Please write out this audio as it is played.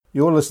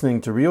You're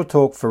listening to Real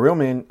Talk for Real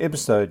Men,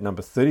 episode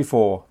number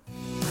 34.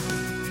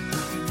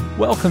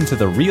 Welcome to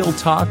the Real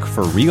Talk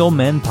for Real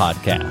Men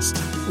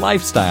podcast.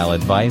 Lifestyle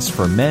advice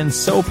for men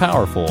so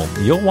powerful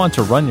you'll want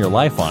to run your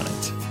life on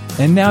it.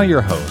 And now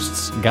your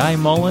hosts, Guy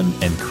Mullen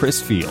and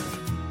Chris Field.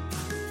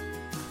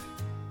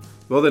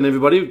 Well then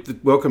everybody,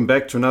 welcome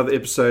back to another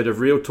episode of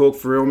Real Talk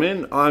for Real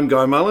Men. I'm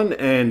Guy Mullen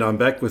and I'm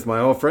back with my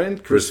old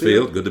friend Chris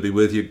Field. Good to be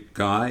with you,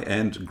 Guy,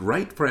 and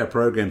great for our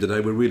program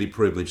today. We're really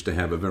privileged to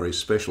have a very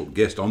special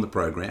guest on the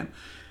program.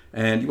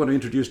 And you want to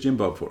introduce Jim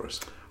Bob for us?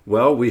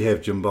 Well, we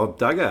have Jim Bob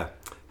Duggar.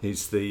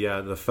 He's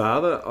the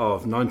father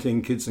of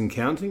 19 kids and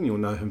counting. You'll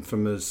know him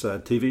from his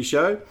TV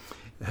show.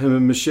 Him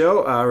and Michelle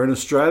are in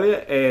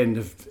Australia,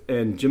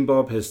 and Jim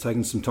Bob has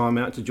taken some time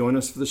out to join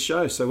us for the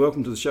show. So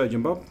welcome to the show,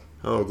 Jim Bob.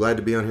 Oh, glad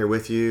to be on here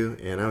with you.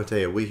 And I would tell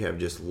you, we have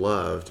just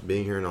loved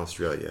being here in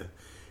Australia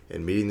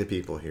and meeting the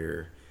people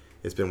here.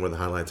 It's been one of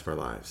the highlights of our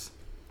lives.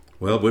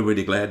 Well, we're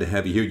really glad to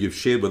have you here. You've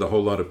shared with a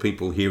whole lot of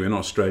people here in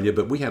Australia,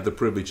 but we have the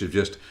privilege of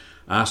just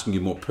asking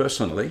you more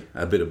personally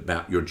a bit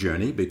about your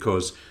journey,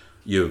 because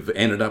you've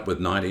ended up with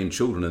 19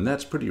 children, and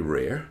that's pretty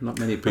rare. Not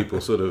many people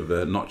sort of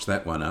notch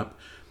that one up.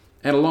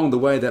 And along the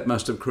way, that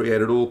must have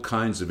created all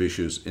kinds of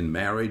issues in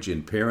marriage,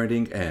 in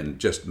parenting, and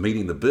just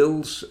meeting the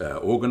bills,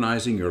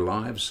 organizing your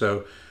lives.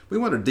 So we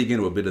want to dig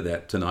into a bit of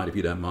that tonight, if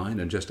you don't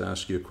mind, and just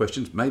ask you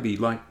questions, maybe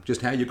like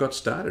just how you got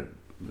started.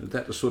 Is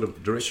that the sort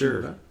of direction?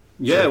 Sure.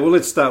 Yeah, well,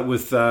 let's start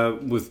with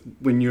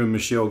when you and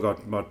Michelle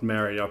got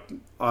married.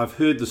 I've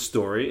heard the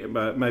story,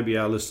 but maybe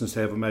our listeners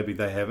have, or maybe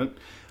they haven't,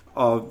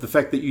 of the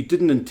fact that you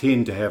didn't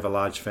intend to have a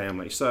large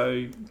family.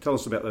 So tell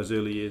us about those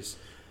early years.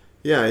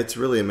 Yeah, it's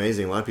really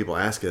amazing. A lot of people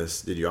ask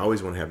us, did you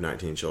always want to have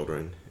 19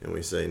 children? And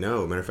we say,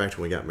 no. Matter of fact,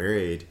 when we got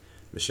married,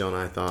 Michelle and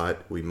I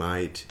thought we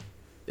might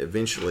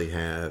eventually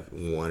have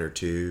one or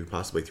two,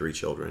 possibly three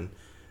children.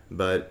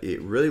 But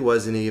it really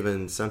wasn't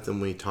even something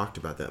we talked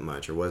about that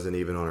much, or wasn't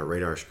even on our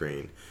radar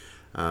screen.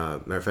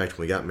 Matter of fact,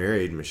 when we got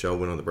married, Michelle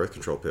went on the birth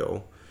control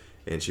pill,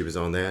 and she was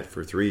on that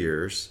for 3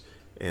 years.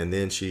 And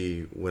then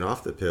she went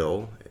off the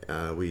pill.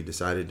 We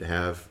decided to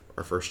have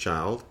our first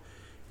child,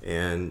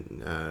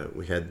 and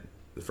we had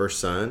the first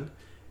son.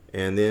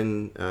 And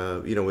then,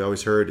 we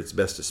always heard it's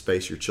best to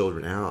space your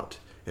children out.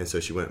 And so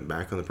she went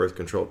back on the birth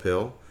control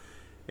pill.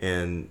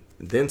 And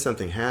then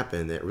something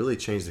happened that really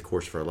changed the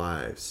course of our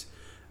lives.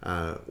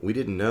 We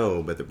didn't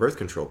know, but the birth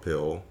control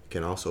pill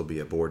can also be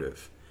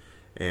abortive.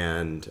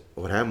 And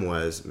what happened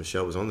was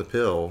Michelle was on the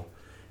pill,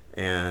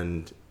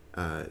 and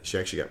she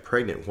actually got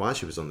pregnant while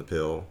she was on the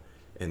pill,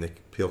 and the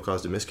pill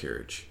caused a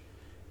miscarriage.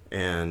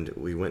 And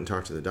we went and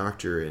talked to the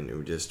doctor, and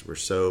we're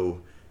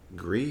so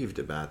grieved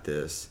about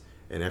this.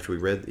 And after we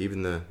read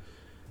even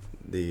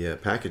the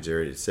package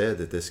there, it said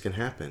that this can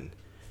happen.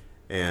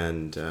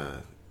 And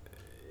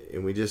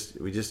we just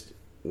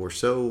were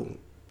so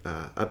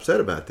upset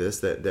about this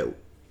that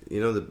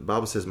the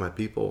Bible says my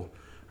people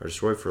are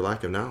destroyed for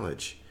lack of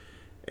knowledge.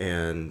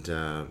 And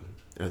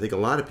I think a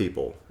lot of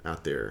people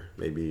out there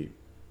maybe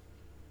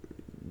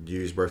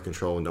use birth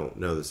control and don't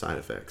know the side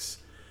effects.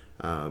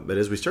 But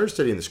as we started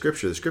studying the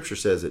scripture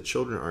says that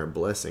children are a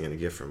blessing and a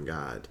gift from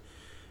God.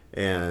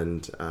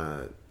 And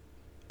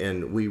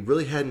we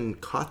really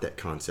hadn't caught that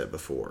concept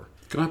before.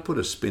 Can I put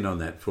a spin on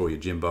that for you,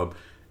 Jim Bob?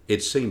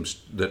 It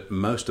seems that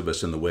most of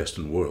us in the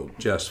Western world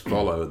just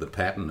follow the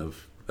pattern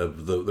of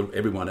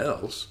everyone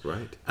else,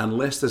 right?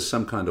 Unless there's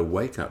some kind of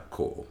wake-up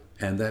call.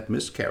 And that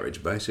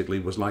miscarriage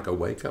basically was like a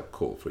wake-up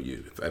call for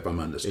you, if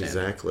I'm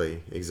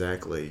understanding.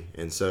 Exactly.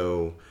 And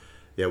so,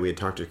 yeah, we had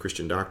talked to a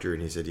Christian doctor,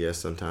 and he said, yes,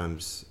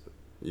 sometimes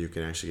you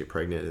can actually get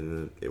pregnant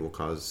and it will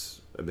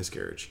cause a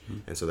miscarriage.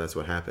 Mm-hmm. And so that's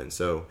what happened.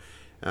 So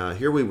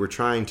here we were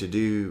trying to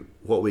do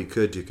what we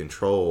could to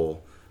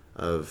control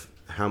of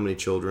how many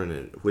children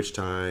and which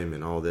time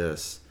and all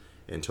this,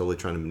 and totally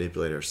trying to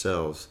manipulate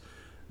ourselves.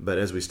 But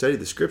as we studied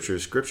the scripture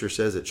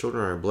says that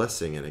children are a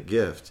blessing and a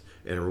gift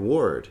and a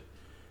reward.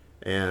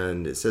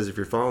 And it says if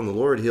you're following the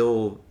Lord,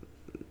 He'll,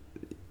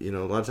 a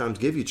lot of times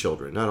give you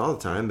children. Not all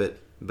the time, but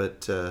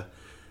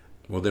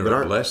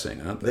they're a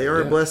blessing, aren't they? They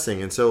are a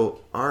blessing. And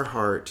so our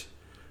heart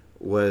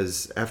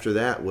was, after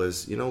that,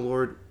 was,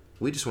 Lord,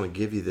 we just want to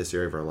give you this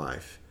area of our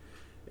life.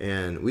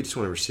 And we just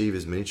want to receive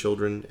as many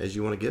children as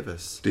you want to give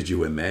us. Did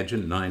you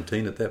imagine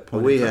 19 at that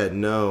point? We had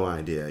no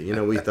idea.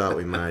 We thought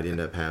we might end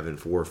up having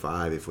 4 or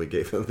 5 if we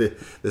gave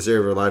this area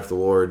of our life to the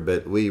Lord.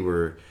 But we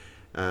were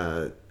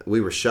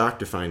shocked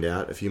to find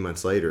out a few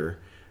months later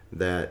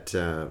that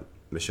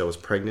Michelle was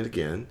pregnant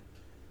again.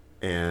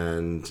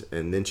 And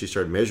then she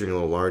started measuring a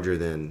little larger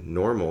than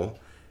normal,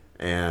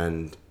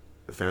 and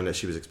found out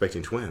she was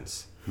expecting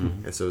twins.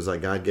 Mm-hmm. And so it was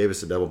like God gave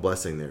us a double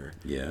blessing there.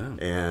 Yeah.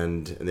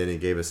 And then He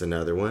gave us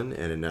another one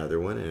and another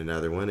one and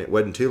another one. It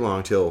wasn't too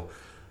long till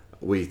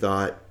we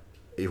thought,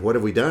 what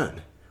have we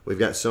done? We've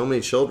got so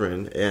many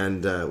children,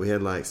 and we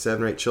had like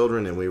 7 or 8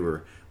 children, and we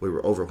were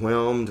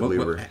overwhelmed.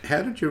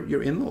 How did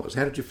your in-laws,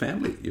 how did your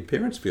family, your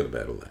parents feel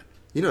about all that?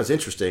 It's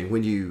interesting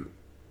when you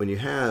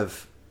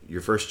have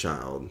your first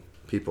child,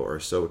 people are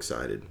so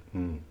excited.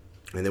 Mm.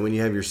 And then when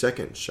you have your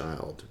second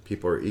child,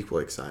 people are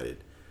equally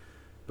excited.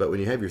 But when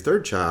you have your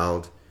third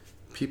child,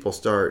 people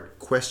start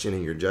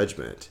questioning your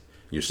judgment.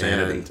 Your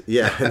sanity.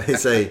 And they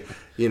say,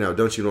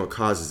 don't you know what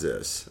causes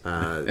this?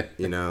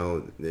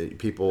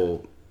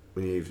 People,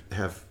 when you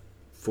have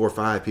 4 or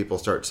 5 people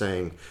start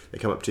saying, they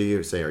come up to you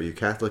and say, are you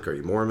Catholic? Are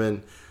you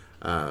Mormon?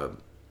 They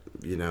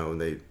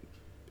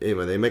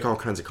make all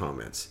kinds of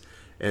comments.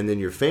 And then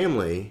your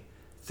family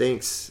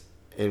thinks,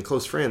 and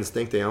close friends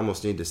think they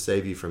almost need to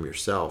save you from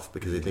yourself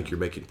because they think you're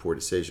making poor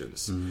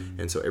decisions. Mm-hmm.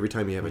 And so every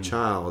time you have a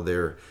child,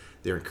 they're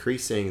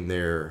increasing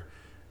their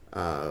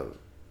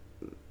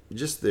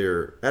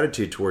their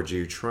attitude towards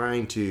you,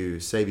 trying to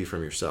save you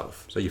from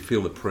yourself. So you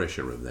feel the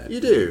pressure of that. You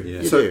do.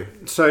 Yeah. You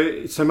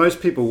do. So most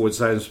people would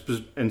say,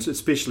 and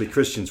especially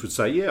Christians would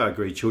say, yeah, I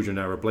agree, children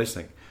are a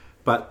blessing.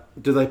 But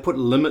do they put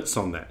limits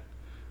on that?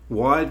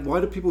 Why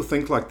do people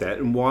think like that?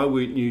 And why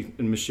weren't you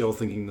and Michelle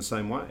thinking the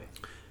same way?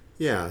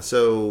 Yeah,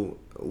 so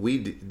we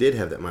did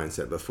have that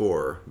mindset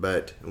before,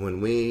 but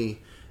when we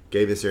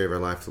gave this area of our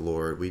life to the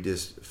Lord, we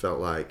just felt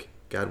like,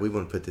 God, we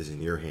want to put this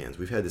in your hands.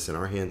 We've had this in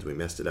our hands, we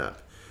messed it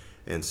up.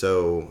 And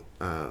so,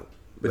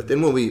 but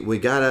then when we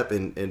got up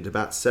in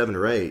about 7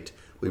 or 8,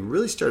 we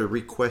really started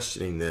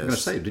re-questioning this. I was going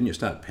to say, didn't you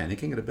start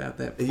panicking at about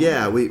that point?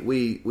 Yeah,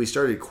 we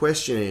started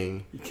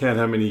questioning. You count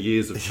how many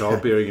years of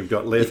childbearing you've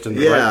got left in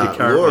the rate you're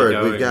currently Lord,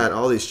 going. we've got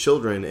all these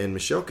children, and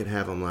Michelle could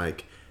have them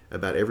like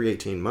about every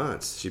 18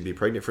 months. She'd be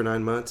pregnant for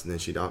 9 months, and then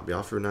she'd be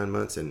off for 9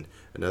 months, and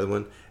another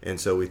one.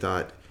 And so we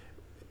thought,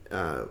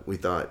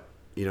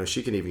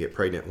 she can even get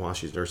pregnant while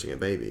she's nursing a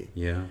baby.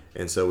 Yeah.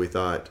 And so we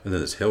thought... And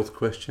then there's health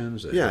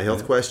questions.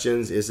 Health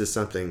questions. Is this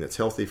something that's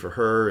healthy for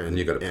her? And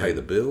you've got to pay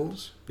the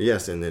bills.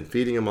 Yes, and then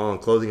feeding them all and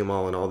clothing them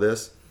all and all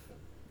this.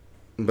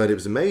 But it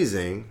was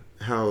amazing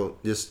how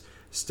just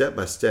step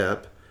by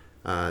step,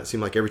 it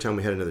seemed like every time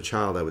we had another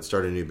child, I would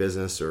start a new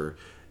business or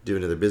do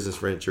another business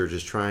venture,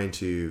 just trying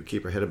to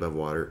keep her head above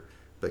water.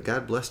 But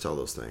God blessed all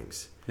those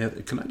things. Now,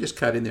 can I just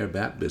cut in there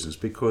about business?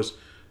 Because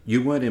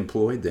you weren't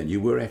employed then.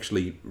 You were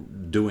actually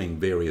doing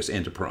various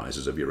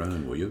enterprises of your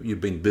own, were you?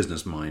 You've been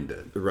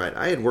business-minded. Right.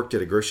 I had worked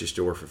at a grocery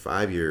store for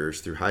 5 years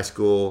through high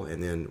school,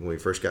 and then when we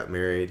first got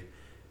married,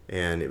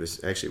 and it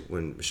was actually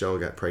when Michelle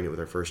got pregnant with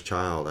our first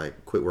child, I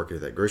quit working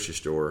at that grocery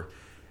store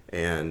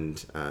and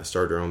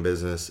started our own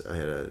business. I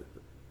had a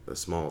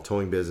small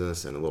towing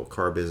business and a little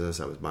car business.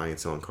 I was buying and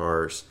selling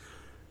cars,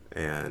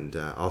 and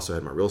also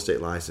had my real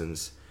estate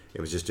license. It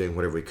was just doing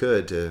whatever we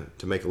could to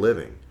make a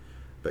living.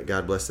 But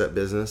God blessed that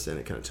business, and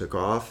it kind of took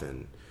off,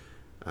 and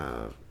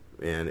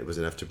it was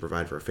enough to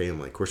provide for our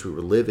family. Of course, we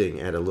were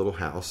living at a little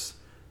house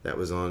that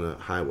was on a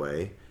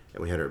highway,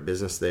 and we had our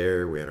business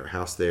there, we had our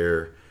house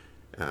there,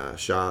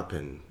 shop,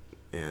 and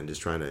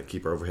just trying to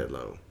keep our overhead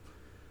low.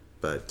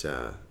 But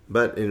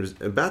it was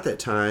about that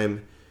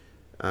time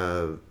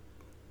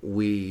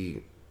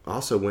we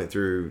also went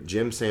through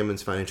Jim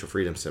Salmon's Financial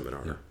Freedom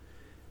Seminar. Yeah.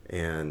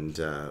 And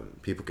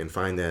people can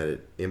find that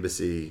at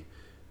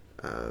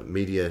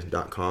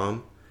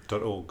embassymedia.com.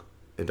 .org.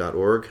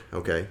 .org,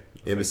 okay.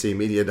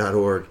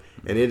 Embassymedia.org.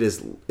 And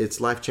it's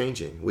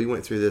life-changing. We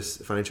went through this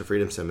Financial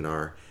Freedom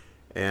Seminar,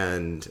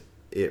 and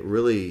it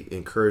really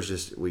encouraged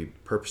us. We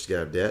purposed to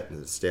get out of debt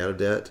and stay out of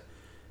debt.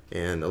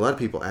 And a lot of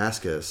people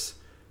ask us,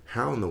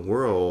 how in the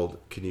world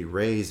can you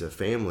raise a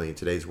family in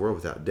today's world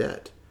without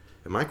debt?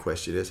 And my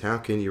question is, how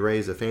can you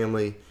raise a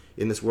family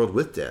in this world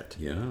with debt?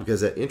 Yeah.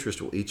 Because that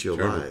interest will eat you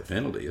alive.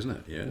 Penalty, isn't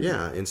it? Yeah.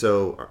 Yeah. And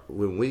so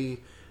when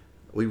we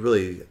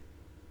really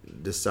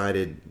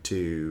decided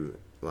to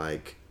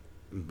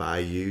buy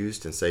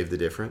used and save the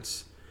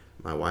difference.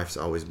 My wife's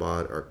always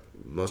bought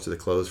most of the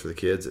clothes for the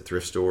kids at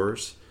thrift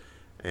stores,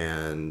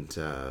 and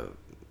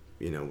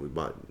we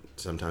bought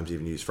sometimes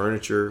even used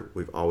furniture.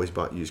 We've always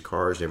bought used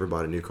cars, never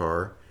bought a new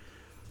car,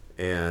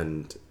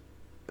 and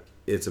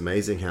it's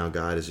amazing how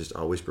God has just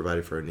always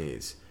provided for our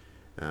needs.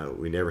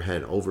 We never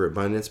had an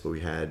overabundance, but we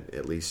had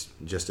at least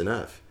just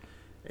enough.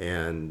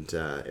 And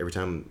every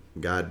time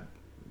God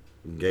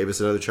gave us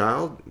another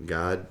child,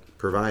 God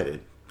provided.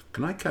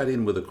 Can I cut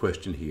in with a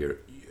question here?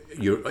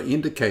 You're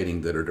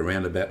indicating that at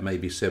around about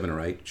maybe 7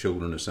 or 8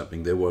 children or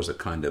something, there was a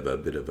kind of a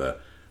bit of a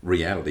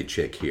reality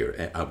check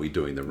here. Are we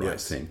doing the right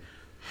thing?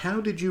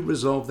 How did you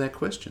resolve that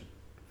question?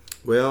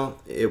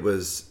 Well, it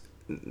was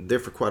there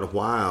for quite a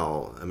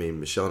while. I mean,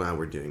 Michelle and I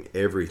were doing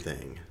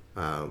everything,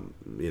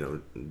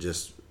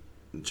 just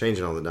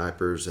changing all the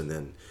diapers and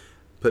then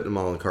putting them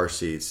all in car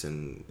seats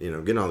and,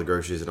 getting all the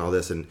groceries and all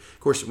this. And, of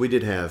course, we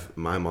did have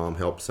my mom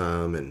help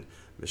some and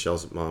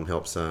Michelle's mom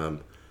helped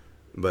some.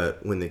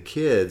 But when the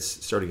kids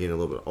started getting a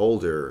little bit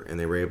older and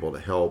they were able to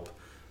help,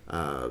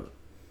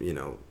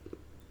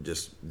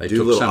 just they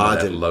do little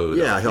odds and load.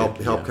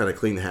 Help kind of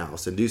clean the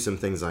house and do some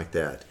things like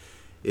that.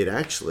 It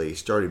actually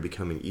started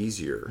becoming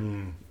easier.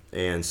 Mm.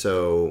 And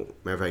so,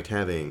 matter of fact,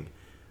 having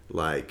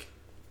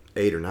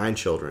 8 or 9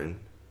 children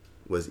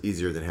was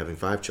easier than having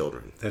 5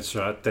 children. That's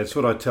right. That's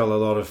what I tell a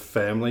lot of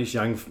families,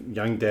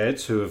 young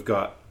dads who have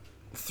got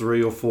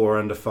 3 or 4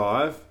 under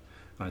 5.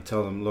 I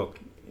tell them, look,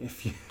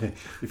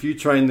 if you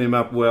train them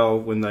up well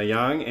when they're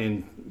young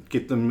and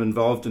get them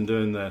involved in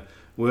doing the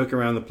work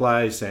around the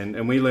place,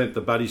 and we learnt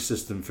the buddy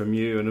system from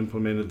you and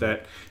implemented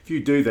that. If you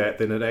do that,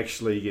 then it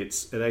actually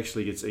gets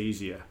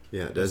easier.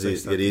 Yeah, it does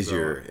get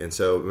easier. And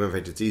so, in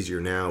fact, it's easier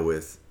now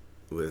with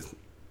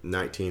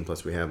 19,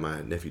 plus we have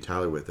my nephew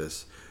Tyler with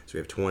us, so we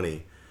have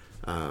 20.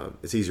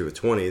 It's easier with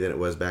 20 than it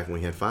was back when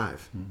we had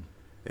 5.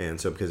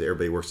 And so because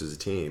everybody works as a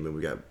team, and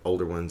we got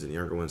older ones and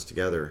younger ones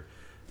together.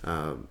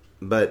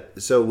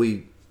 But so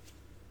we've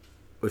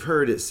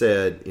heard it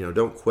said,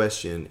 don't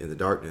question in the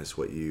darkness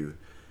what you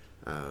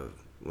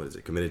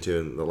committed to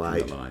in the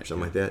light, or something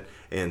like that.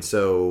 And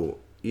so,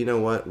 you know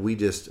what,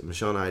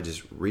 Michelle and I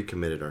just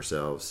recommitted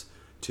ourselves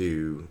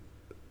to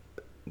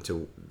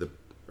the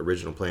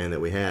original plan that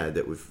we had,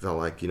 that we felt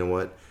like, you know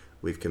what,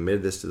 we've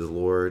committed this to the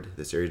Lord,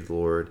 this area to the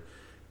Lord,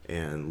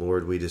 and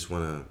Lord, we just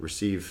want to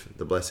receive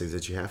the blessings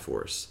that you have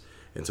for us.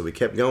 And so we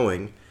kept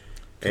going.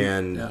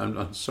 And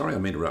I'm sorry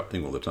I'm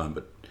interrupting all the time,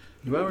 but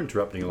you are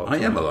interrupting a lot. I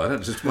am a lot.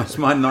 It's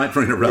my night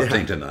for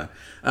interrupting tonight.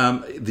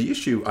 The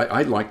issue,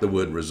 I like the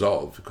word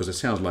resolve, because it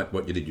sounds like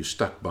what you did, you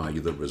stuck by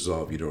the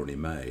resolve you'd already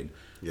made.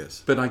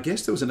 Yes. But I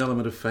guess there was an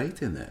element of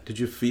faith in that. Did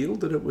you feel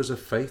that it was a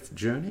faith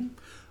journey?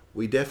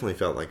 We definitely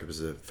felt like it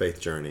was a faith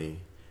journey,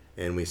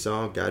 and we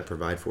saw God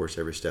provide for us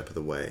every step of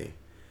the way.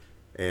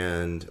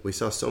 And we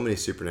saw so many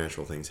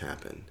supernatural things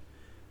happen.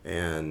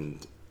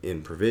 And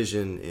in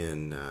provision,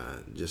 in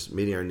just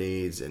meeting our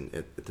needs, and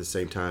at the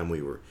same time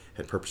we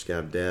had purpose to get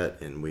out of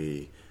debt, and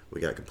we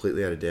got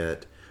completely out of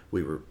debt.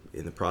 We were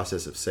in the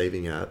process of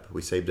saving up.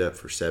 We saved up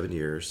for 7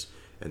 years,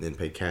 and then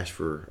paid cash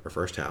for our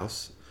first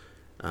house,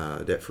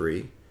 debt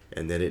free.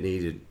 And then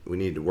we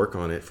needed to work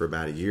on it for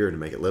about a year to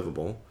make it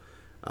livable.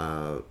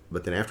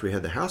 But then after we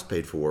had the house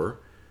paid for,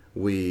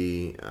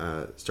 we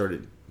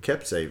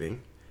kept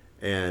saving,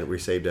 and we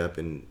saved up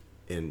and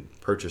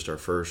purchased our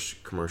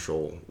first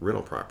commercial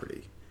rental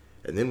property.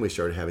 And then we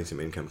started having some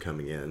income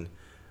coming in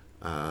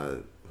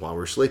while we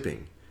were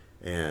sleeping,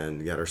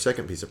 and got our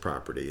second piece of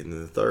property, and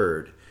then the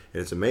third.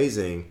 And it's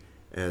amazing,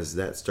 as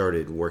that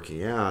started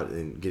working out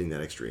and getting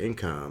that extra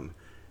income,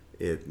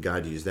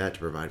 God used that to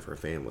provide for a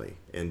family,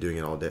 and doing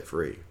it all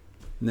debt-free.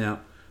 Now,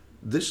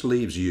 this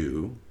leaves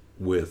you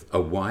with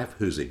a wife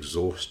who's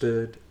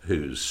exhausted,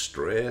 who's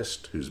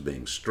stressed, who's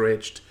being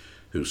stretched,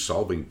 who's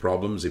solving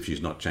problems if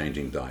she's not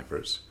changing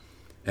diapers.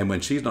 And when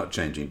she's not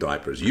changing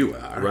diapers, you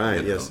are.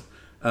 Right, yes.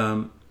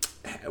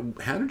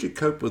 How did you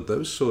cope with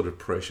those sort of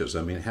pressures?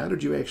 I mean, how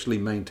did you actually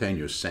maintain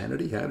your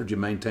sanity? How did you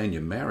maintain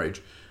your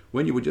marriage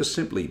when you were just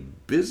simply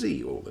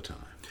busy all the time?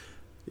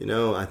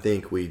 I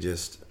think we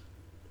just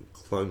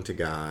clung to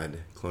God,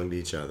 clung to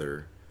each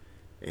other.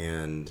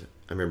 And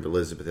I remember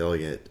Elizabeth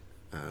Elliot,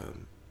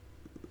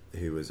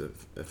 who was a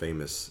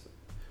famous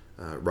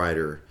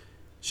writer,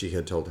 she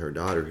had told her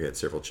daughter, who had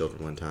several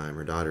children one time,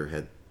 her daughter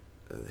had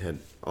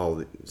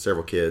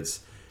several kids,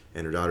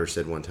 and her daughter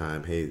said one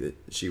time, that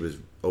she was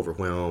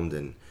overwhelmed,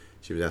 and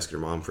she was asking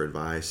her mom for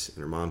advice, and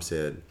her mom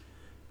said,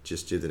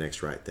 just do the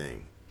next right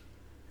thing.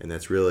 And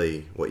that's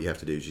really what you have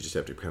to do, is you just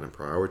have to kind of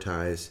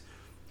prioritize,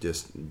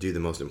 just do the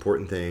most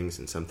important things,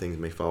 and some things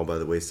may fall by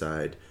the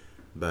wayside.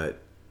 But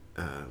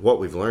what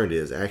we've learned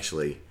is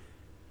actually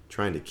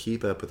trying to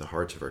keep up with the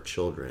hearts of our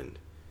children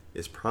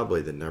is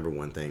probably the number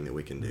one thing that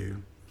we can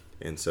do.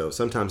 And so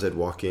sometimes I'd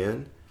walk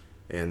in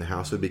and the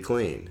house would be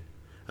clean.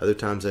 Other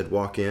times I'd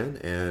walk in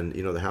and,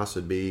 the house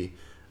would be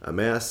a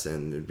mess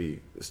and there'd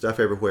be stuff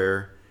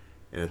everywhere.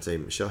 And I'd say,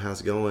 Michelle,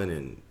 how's it going?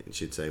 And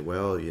she'd say,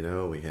 well,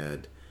 we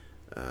had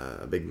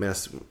a big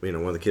mess. One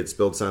of the kids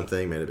spilled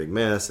something, made a big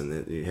mess, and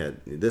then you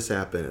had this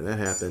happen and that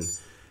happened.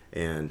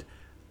 And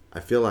I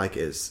feel like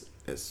as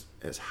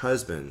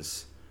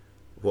husbands,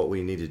 what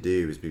we need to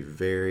do is be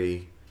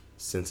very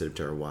sensitive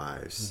to our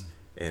wives.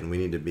 And we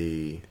need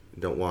to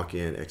don't walk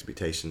in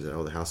expectations that,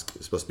 the house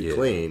is supposed to be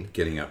clean,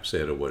 getting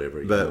upset or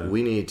whatever. But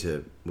we need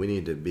to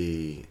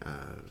be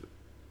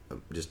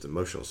just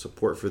emotional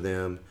support for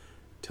them,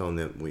 telling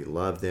them we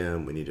love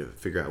them. We need to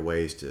figure out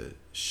ways to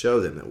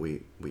show them that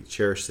we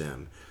cherish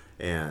them,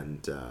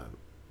 and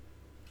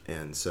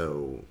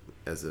so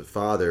as a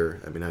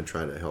father, I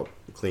try to help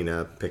clean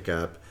up, pick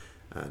up,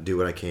 do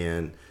what I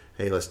can.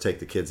 Hey, let's take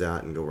the kids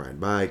out and go ride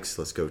bikes.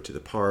 Let's go to the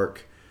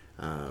park.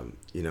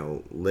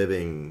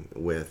 Living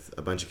with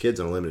a bunch of kids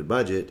on a limited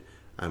budget,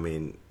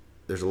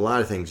 there's a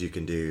lot of things you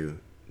can do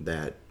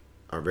that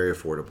are very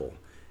affordable.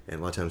 And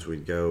a lot of times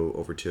we'd go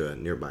over to a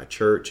nearby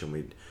church and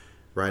we'd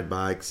ride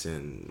bikes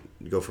and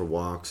go for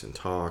walks and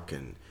talk.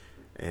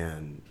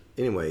 And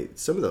anyway,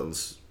 some of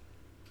those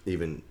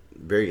even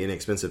very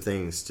inexpensive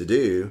things to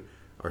do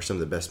are some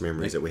of the best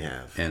memories that we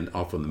have. And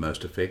often the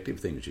most effective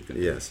things you can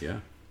do. Yes.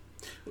 Yeah.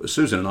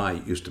 Susan and I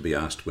used to be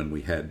asked when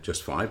we had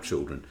just 5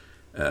 children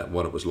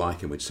what it was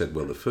like, and we'd said,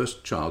 well, the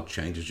first child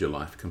changes your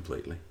life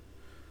completely,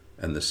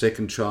 and the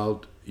second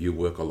child you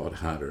work a lot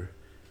harder,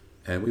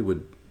 and we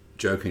would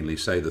jokingly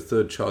say the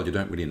third child you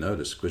don't really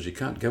notice because you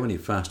can't go any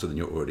faster than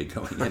you're already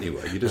going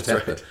anyway. You just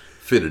have to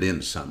fit it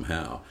in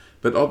somehow.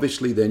 But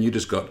obviously then you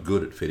just got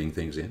good at fitting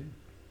things in.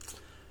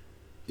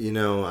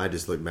 I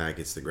just look back.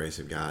 It's the grace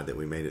of God that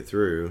we made it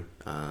through,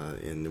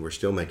 and we're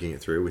still making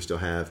it through. We still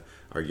have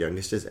our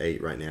youngest is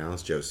 8 right now.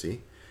 It's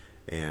Josie,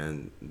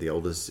 and the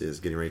oldest is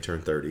getting ready to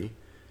turn 30.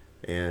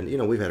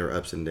 And we've had our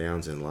ups and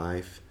downs in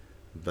life,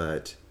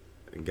 but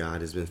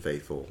God has been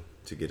faithful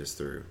to get us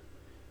through.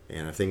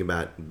 And I think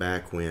about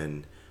back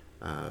when,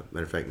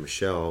 matter of fact,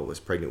 Michelle was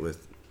pregnant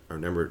with our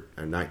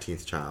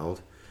 19th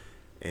child,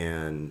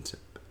 and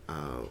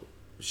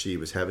she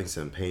was having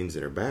some pains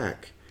in her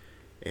back,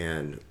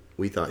 and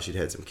we thought she'd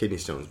had some kidney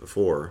stones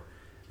before,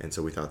 and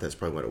so we thought that's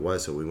probably what it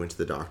was. So we went to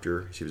the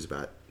doctor. She was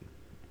about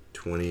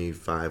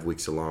 25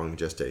 weeks along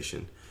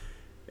gestation,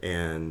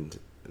 and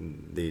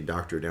the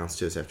doctor announced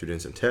to us after doing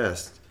some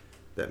tests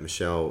that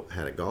Michelle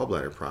had a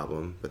gallbladder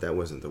problem, but that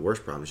wasn't the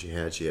worst problem she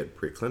had. She had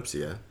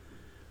preeclampsia,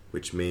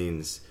 which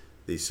means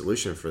the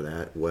solution for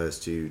that was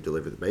to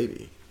deliver the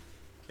baby.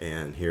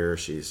 And here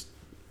she's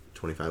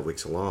 25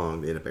 weeks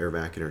along. They ended up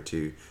airvacing her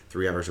to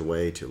 3 hours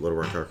away to Little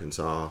Rock,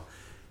 Arkansas,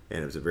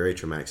 and it was a very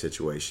traumatic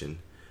situation.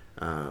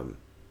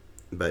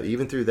 But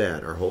even through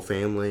that, our whole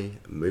family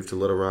moved to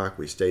Little Rock.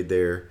 We stayed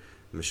there.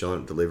 Michelle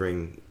ended up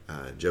delivering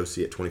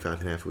Josie at 25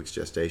 and a half weeks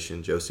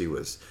gestation. Josie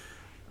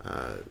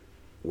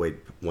weighed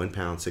 1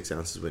 pound 6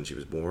 ounces when she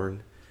was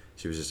born.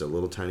 She was just a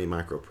little tiny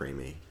micro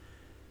preemie.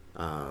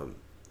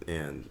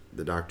 And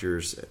the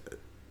doctors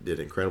did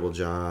an incredible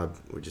job.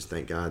 We just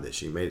thank God that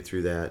she made it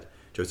through that.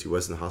 Josie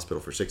was in the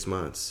hospital for 6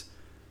 months,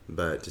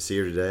 but to see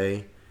her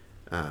today,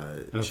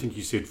 and I think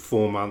you said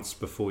 4 months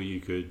before you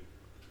could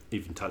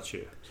even touch her.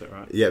 Is that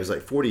right? Yeah, it was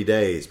like 40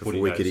 days before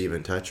 40 we days. could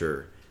even touch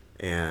her,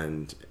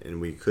 and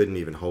we couldn't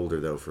even hold her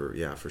though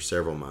for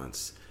several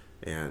months.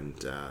 And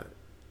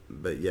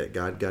but yet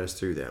God got us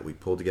through that. We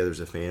pulled together as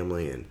a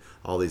family, and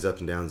all these ups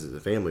and downs as a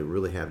family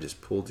really have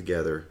just pulled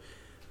together,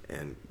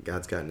 and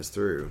God's gotten us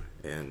through,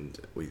 and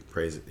we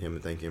praise Him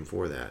and thank Him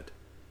for that.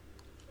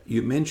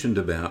 You mentioned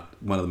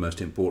about one of the most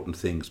important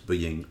things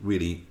being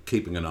really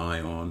keeping an eye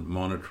on,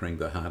 monitoring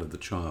the heart of the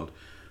child.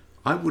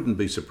 I wouldn't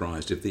be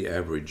surprised if the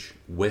average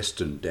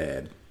Western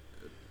dad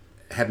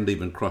hadn't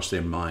even crossed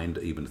their mind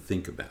to even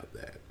think about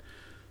that.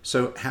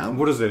 So how...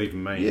 What does that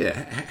even mean?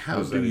 Yeah,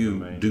 how do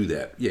you do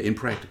that? Yeah, in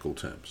practical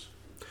terms.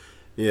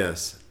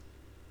 Yes.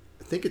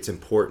 I think it's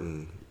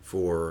important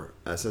for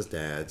us as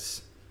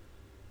dads,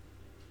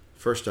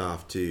 first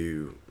off,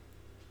 to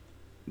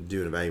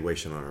do an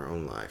evaluation on our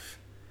own life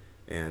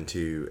and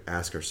to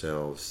ask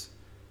ourselves,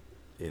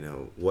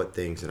 what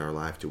things in our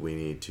life do we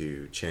need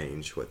to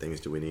change? What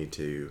things do we need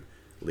to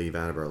leave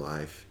out of our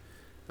life?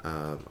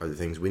 Are the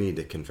things we need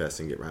to confess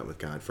and get right with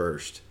God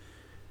first?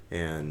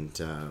 And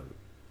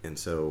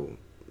so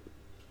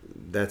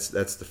that's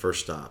the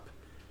first stop.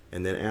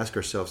 And then ask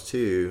ourselves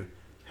too,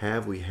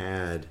 have we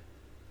had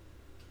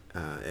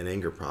an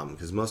anger problem?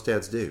 Because most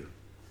dads do.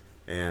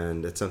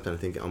 And that's something I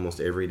think almost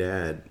every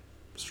dad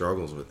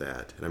struggles with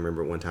that. And I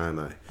remember one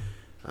time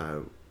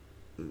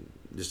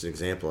just an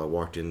example, I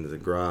walked into the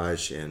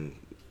garage and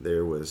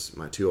there was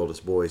my 2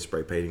 oldest boys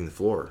spray painting the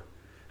floor.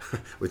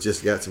 We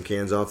just got some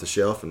cans off the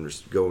shelf and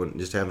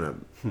just having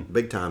a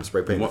big time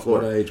spray painting the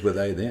floor. What age were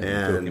they then?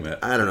 And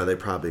I don't know, they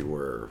probably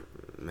were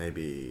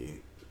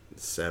maybe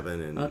 7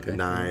 and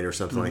 9 or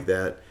something like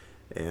that.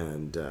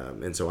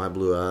 And so I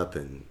blew up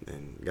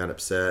and got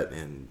upset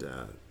and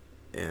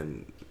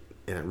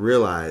I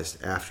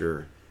realized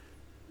after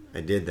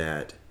I did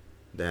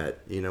that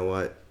you know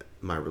what,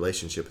 my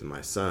relationship with my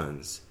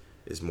sons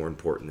is more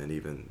important than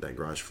even that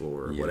garage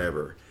floor or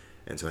whatever.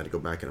 And so I had to go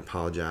back and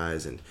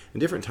apologize. And in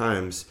different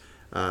times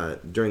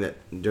during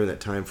that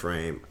time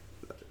frame,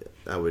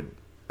 I would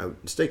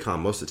stay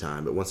calm most of the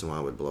time, but once in a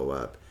while I would blow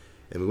up.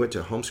 And we went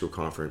to a homeschool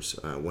conference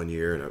one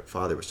year, and a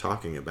father was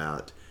talking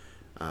about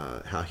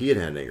how he had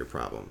an anger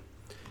problem.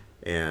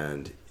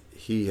 And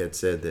he had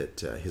said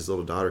that his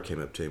little daughter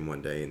came up to him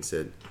one day and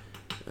said,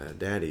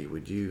 "Daddy,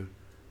 would you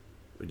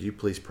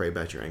please pray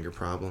about your anger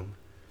problem?"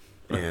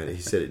 And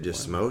he said it just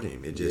smote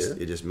him. It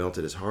just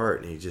melted his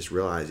heart, and he just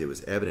realized it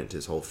was evident to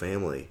his whole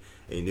family.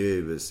 And he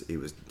knew he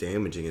was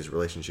damaging his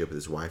relationship with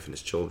his wife and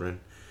his children.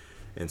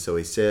 And so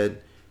he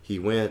said he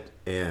went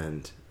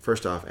and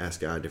first off asked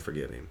God to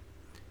forgive him,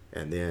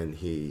 and then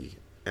he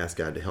asked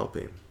God to help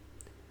him,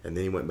 and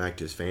then he went back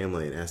to his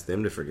family and asked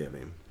them to forgive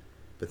him.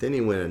 But then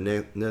he went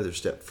another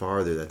step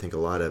farther that I think a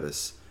lot of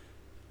us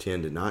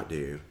tend to not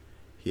do.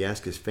 He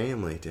asked his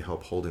family to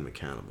help hold him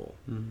accountable.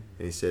 Mm-hmm.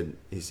 And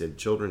he said,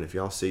 "Children, if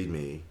y'all see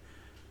me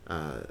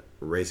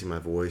raising my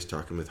voice,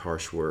 talking with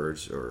harsh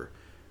words, or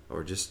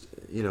just,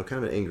 kind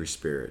of an angry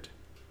spirit,"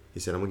 he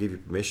said, "I'm going to give you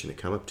permission to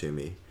come up to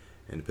me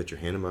and to put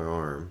your hand on my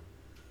arm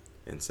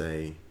and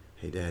say,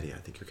 'Hey, Daddy, I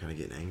think you're kind of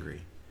getting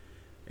angry.'"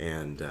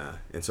 And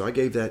so I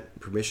gave that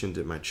permission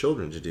to my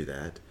children to do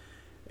that.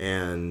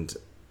 And,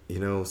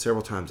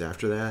 several times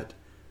after that,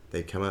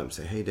 they'd come up and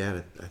say, "Hey,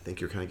 Dad, I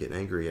think you're kind of getting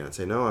angry." And I'd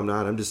say, "No, I'm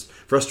not. I'm just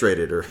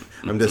frustrated." Or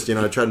I'm just,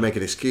 I try to make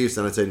an excuse.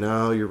 And I'd say,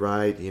 "No, you're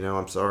right.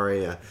 I'm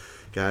sorry.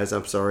 Guys,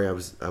 I'm sorry.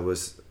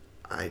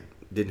 I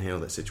didn't handle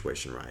that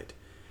situation right."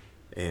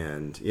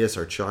 And yes,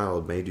 our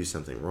child may do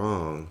something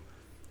wrong,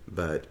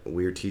 but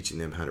we're teaching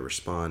them how to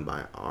respond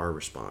by our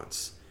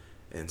response.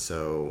 And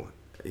so,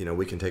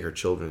 we can take our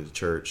children to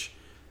church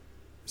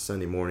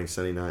Sunday morning,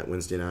 Sunday night,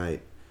 Wednesday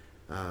night,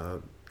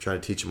 try to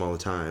teach them all the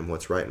time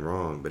what's right and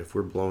wrong. But if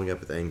we're blowing up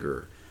with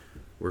anger,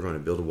 we're going to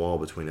build a wall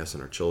between us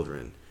and our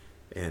children,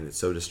 and it's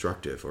so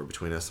destructive, or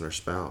between us and our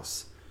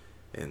spouse.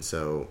 And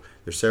so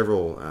there's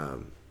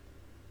several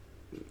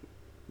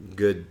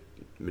good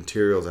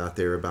materials out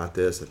there about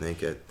this. I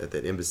think at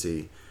that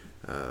embassy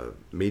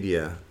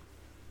media.org,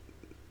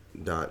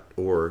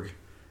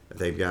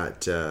 they've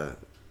got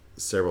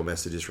several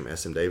messages from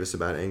S.M. Davis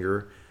about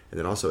anger. And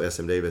then also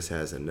S.M. Davis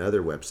has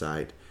another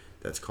website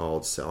that's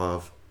called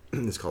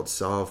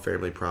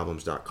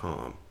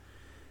solvefamilyproblems.com.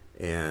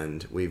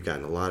 And we've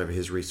gotten a lot of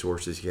his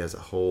resources. He has a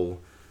whole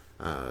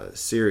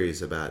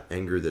series about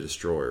anger the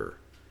destroyer.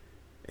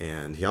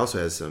 And he also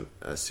has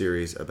a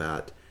series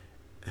about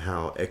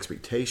how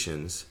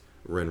expectations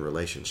run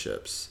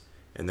relationships.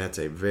 And that's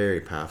a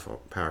very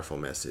powerful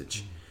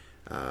message.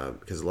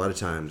 Because a lot of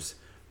times,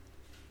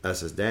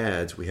 us as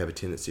dads, we have a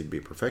tendency to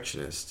be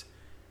perfectionists.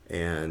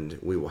 And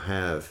we will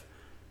have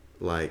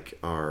like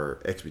our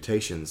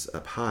expectations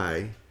up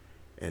high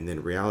and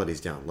then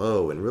reality's down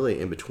low, and really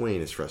in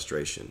between is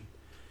frustration.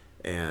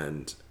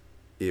 And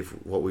if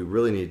what we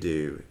really need to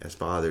do as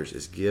fathers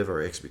is give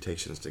our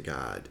expectations to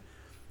God,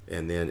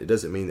 and then it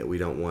doesn't mean that we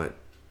don't want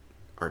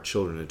our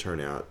children to turn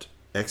out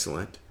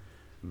excellent,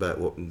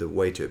 but the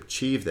way to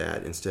achieve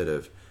that, instead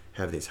of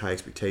having these high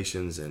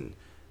expectations and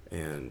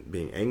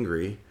being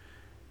angry,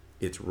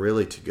 it's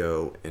really to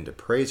go and to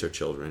praise our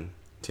children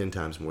 10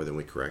 times more than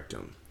we correct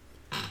them.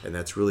 And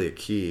that's really a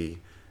key.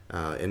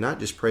 And not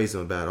just praise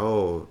them about,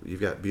 oh, you've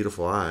got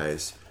beautiful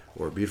eyes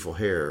or beautiful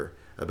hair,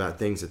 about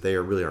things that they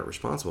really aren't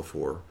responsible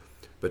for,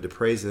 but to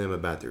praise them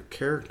about their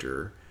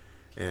character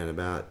and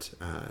about,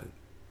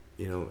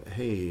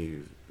 hey,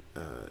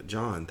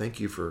 John, thank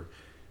you for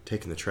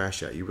taking the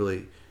trash out. You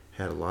really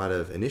had a lot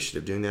of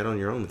initiative doing that on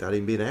your own without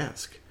even being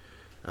asked.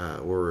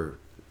 Or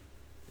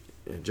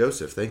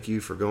Joseph, thank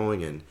you for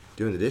going and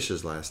doing the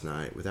dishes last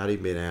night without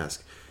even being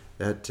asked.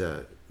 That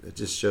it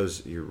just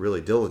shows you're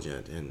really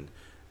diligent, and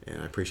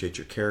I appreciate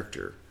your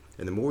character.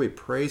 And the more we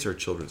praise our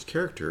children's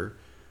character,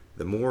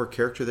 the more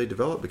character they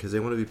develop because they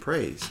want to be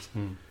praised.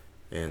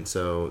 And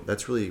so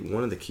that's really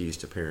one of the keys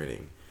to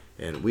parenting.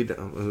 And I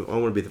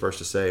want to be the first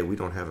to say we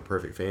don't have a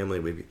perfect family.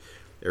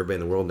 Everybody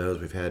in the world knows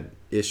we've had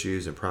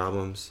issues and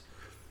problems.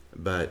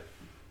 But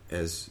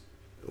as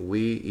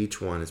we,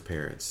 each one as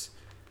parents,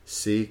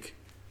 seek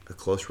a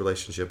close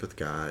relationship with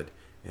God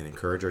and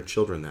encourage our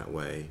children that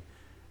way,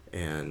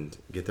 and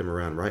get them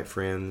around right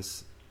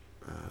friends,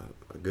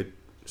 a good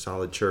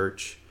solid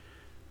church,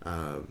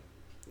 and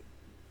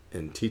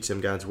teach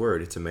them God's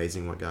Word, it's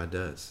amazing what God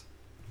does.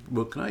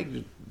 Well, can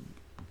I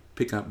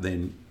pick up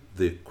then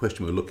the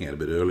question we were looking at a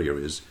bit earlier,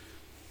 is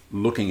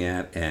looking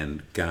at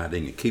and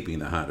guarding and keeping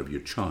the heart of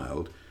your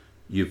child.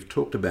 You've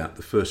talked about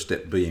the first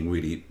step being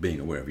really being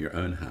aware of your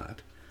own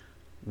heart.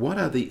 What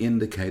are the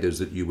indicators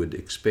that you would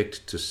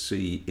expect to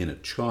see in a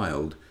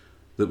child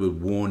that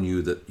would warn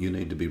you that you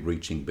need to be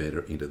reaching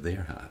better into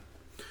their heart?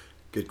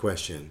 Good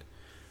question.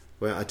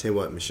 Well, I tell you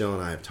what, Michelle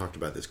and I have talked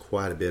about this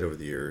quite a bit over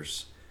the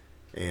years.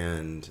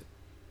 And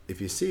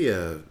if you see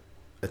a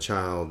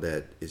child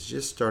that is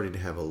just starting to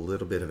have a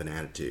little bit of an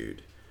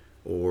attitude,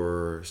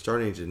 or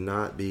starting to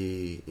not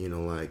be,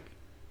 like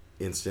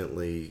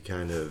instantly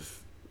kind of,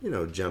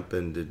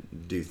 jumping to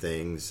do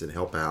things and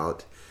help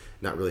out,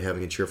 not really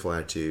having a cheerful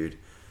attitude,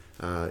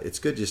 it's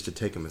good just to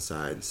take them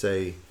aside and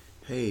say,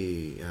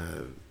 hey,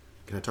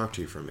 can I talk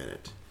to you for a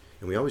minute?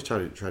 And we always try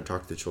to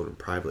talk to the children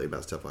privately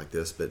about stuff like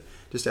this, but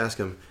just ask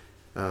them,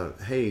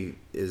 hey,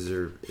 is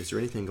there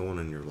anything going on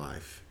in your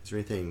life? Is there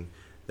anything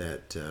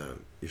that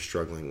you're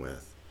struggling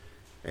with?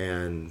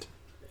 And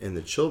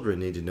the children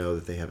need to know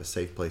that they have a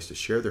safe place to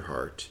share their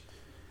heart,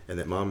 and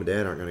that mom and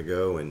dad aren't going to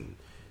go and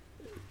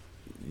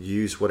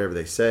use whatever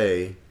they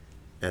say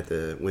at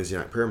the Wednesday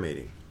night prayer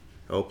meeting.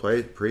 Oh,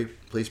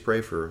 please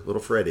pray for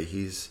little Freddie.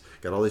 He's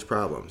got all these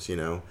problems,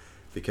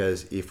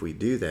 because if we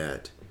do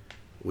that,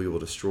 we will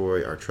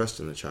destroy our trust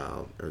in the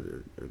child,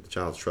 or the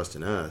child's trust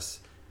in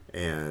us,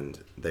 and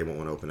they won't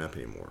want to open up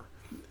anymore.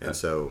 And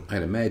so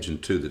I'd imagine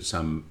too that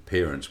some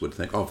parents would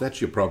think, oh, if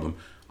that's your problem,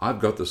 I've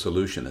got the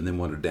solution, and then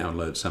want to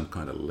download some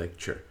kind of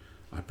lecture.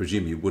 I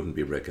presume you wouldn't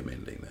be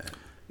recommending that.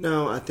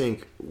 No, I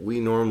think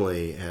we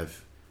normally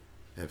have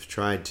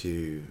tried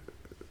to,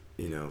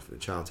 if the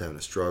child's having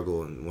a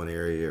struggle in one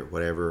area or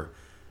whatever,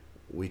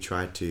 we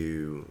try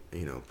to,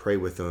 pray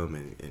with them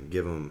and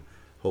give them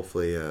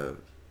hopefully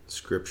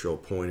scriptural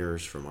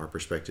pointers from our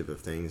perspective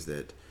of things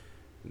that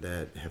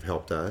have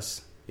helped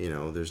us.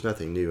 There's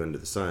nothing new under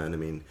the sun. I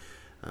mean,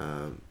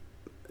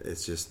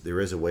 it's just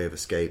there is a way of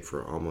escape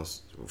for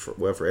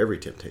every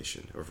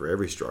temptation or for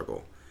every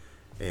struggle.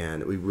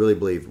 And we really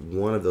believe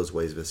one of those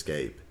ways of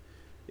escape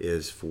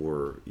is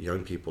for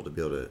young people to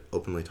be able to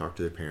openly talk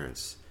to their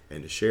parents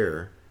and to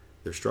share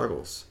their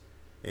struggles.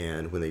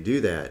 And when they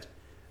do that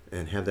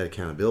and have that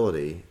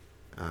accountability,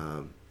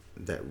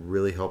 that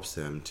really helps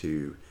them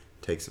to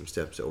take some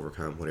steps to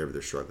overcome whatever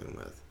they're struggling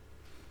with.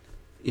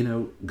 You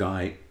know,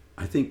 Guy,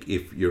 I think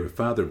if you're a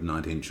father of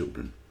 19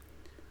 children,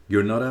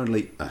 you're not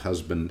only a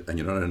husband and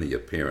you're not only a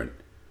parent,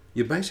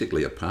 you're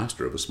basically a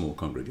pastor of a small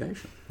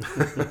congregation.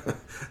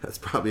 That's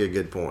probably a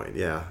good point.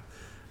 Yeah,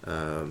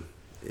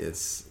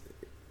 it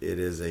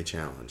is a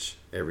challenge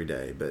every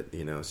day, but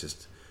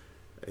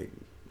it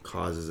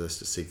causes us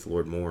to seek the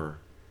Lord more.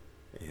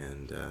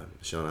 And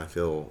Michelle and I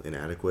feel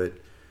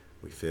inadequate.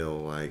 We feel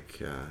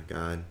like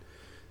God.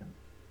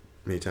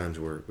 Many times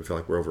we feel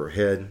like we're over our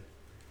head,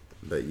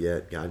 but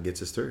yet God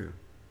gets us through.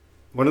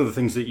 One of the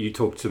things that you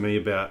talked to me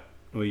about,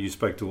 or you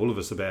spoke to all of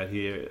us about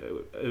here,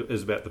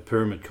 is about the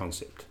pyramid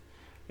concept.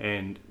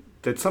 And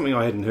that's something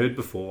I hadn't heard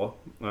before.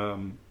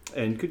 And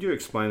could you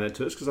explain that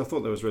to us? Because I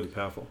thought that was really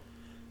powerful.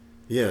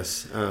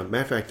 Yes. Matter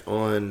of fact,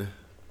 on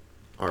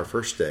our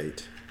first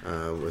date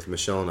with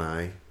Michelle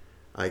and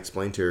I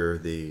explained to her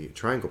the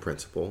triangle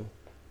principle,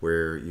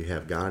 where you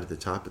have God at the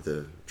top of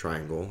the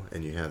triangle,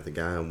 and you have the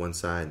guy on one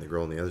side and the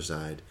girl on the other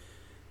side.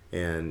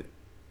 And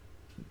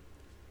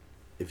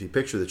if you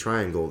picture the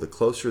triangle, the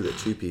closer that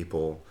two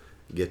people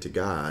get to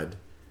God,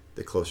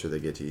 the closer they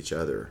get to each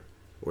other.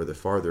 Or the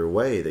farther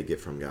away they get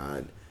from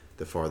God,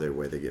 the farther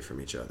away they get from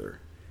each other.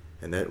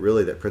 And that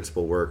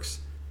principle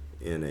works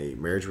in a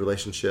marriage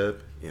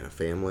relationship, in a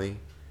family,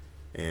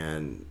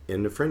 and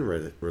in a friend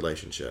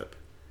relationship.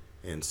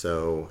 And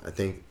so I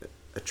think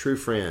a true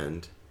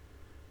friend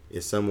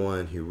is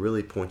someone who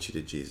really points you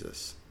to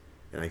Jesus.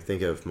 And I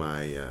think of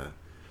my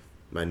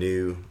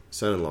new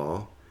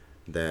son-in-law,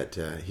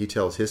 that he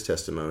tells his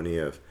testimony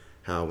of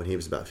how when he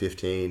was about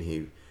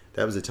 15,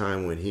 that was a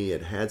time when he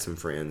had some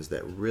friends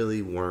that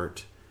really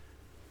weren't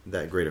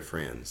that great of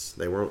friends.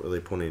 They weren't really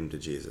pointing him to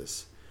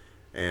Jesus.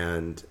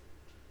 And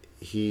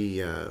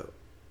he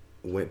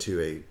went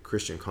to a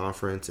Christian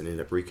conference and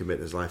ended up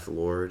recommitting his life to the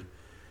Lord.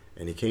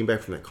 And he came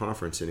back from that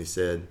conference and he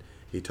said,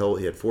 he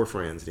had 4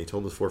 friends, and he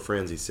told those 4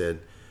 friends, he said,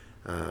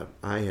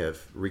 I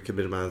have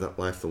recommitted my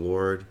life to the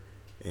Lord,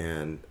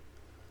 and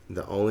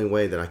the only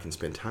way that I can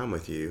spend time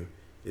with you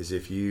is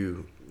if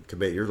you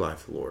commit your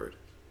life to the Lord.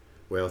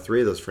 Well, 3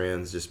 of those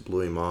friends just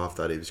blew him off,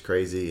 thought he was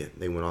crazy, and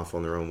they went off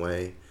on their own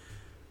way.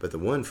 But the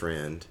one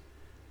friend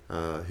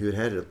who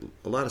had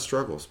a lot of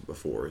struggles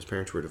before, his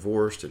parents were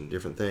divorced and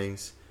different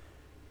things,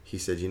 he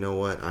said, you know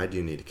what, I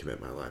do need to commit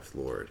my life to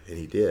the Lord. And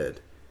he did.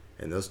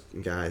 And those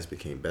guys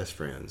became best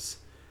friends.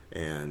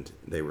 And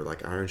they were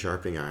like iron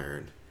sharpening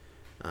iron.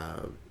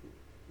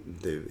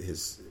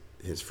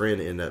 His friend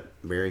ended up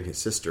marrying his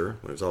sister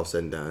when it was all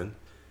said and done.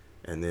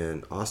 And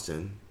then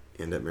Austin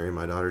ended up marrying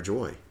my daughter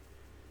Joy.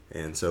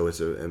 And so it's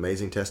an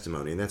amazing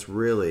testimony. And that's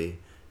really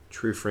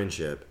true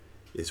friendship,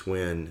 is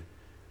when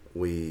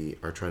we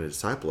are trying to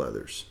disciple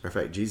others. Matter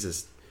of fact,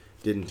 Jesus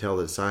didn't tell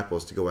the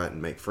disciples to go out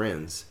and make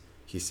friends.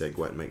 He said,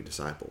 go out and make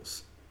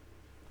disciples.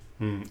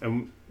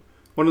 And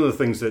one of the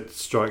things that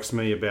strikes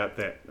me about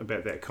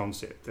that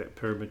concept, that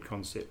pyramid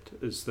concept,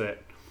 is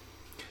that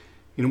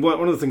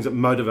one of the things that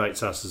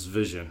motivates us is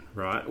vision,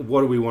 right?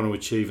 What do we want to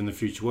achieve in the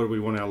future? What do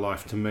we want our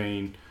life to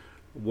mean?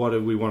 What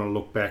do we want to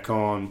look back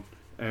on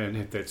and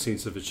have that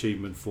sense of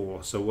achievement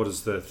for? So what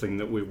is the thing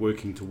that we're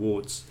working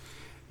towards?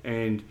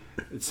 And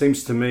it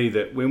seems to me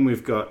that when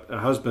we've got a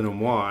husband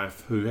and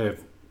wife who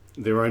have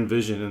their own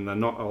vision and they're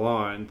not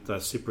aligned, they're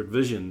separate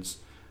visions,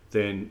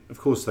 then of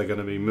course they're going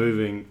to be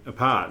moving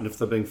apart. And if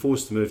they're being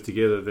forced to move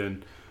together,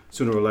 then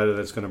sooner or later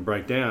that's going to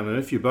break down. And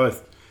if you're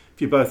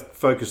both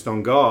focused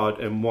on God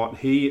and what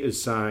He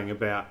is saying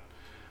about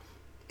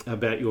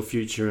your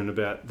future and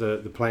about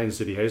the plans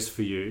that He has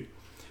for you,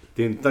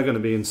 then they're going to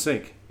be in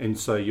sync. And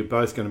so you're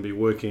both going to be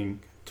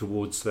working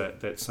towards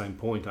that same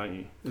point, aren't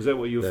you? Is that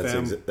what you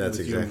found? That's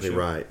exactly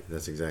right.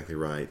 That's exactly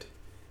right.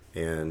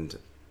 And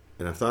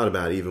I've thought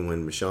about, even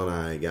when Michelle and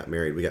I got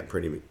married, we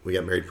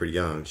got married pretty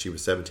young. She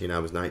was 17, I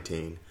was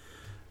 19,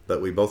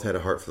 but we both had a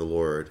heart for the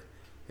Lord.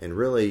 And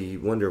really, you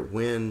wonder,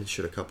 when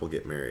should a couple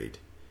get married?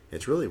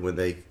 It's really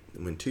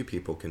when two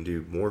people can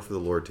do more for the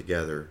Lord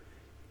together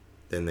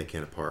than they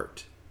can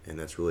apart. And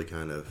that's really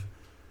kind of,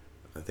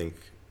 I think,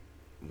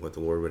 what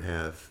the Lord would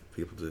have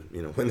people to,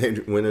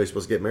 when they're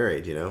supposed to get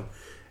married,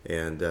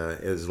 and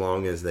as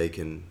long as they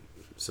can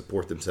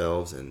support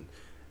themselves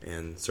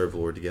and serve the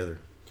Lord together.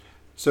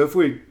 So if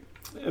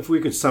we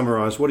could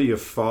summarize, what are your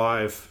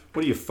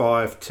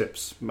five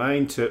tips,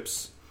 main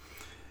tips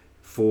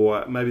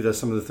for, maybe there's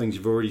some of the things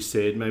you've already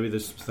said, maybe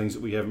there's some things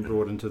that we haven't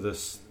brought into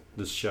this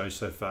show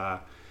so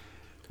far.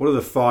 What are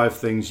the 5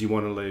 things you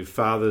want to leave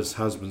fathers,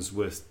 husbands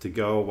with, to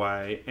go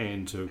away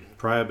and to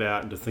pray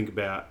about and to think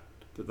about,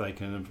 that they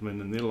can implement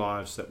in their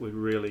lives, that would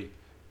really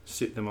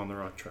set them on the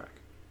right track?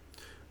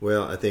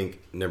 Well, I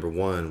think number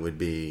 1 would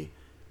be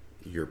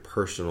your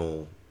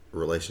personal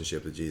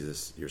relationship with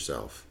Jesus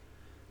yourself,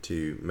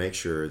 to make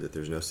sure that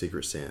there's no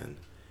secret sin.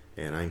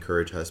 And I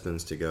encourage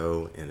husbands to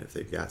go, and if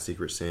they've got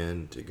secret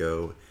sin, to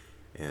go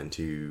and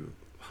to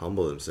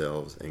humble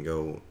themselves and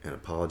go and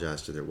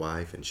apologize to their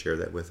wife and share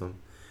that with them.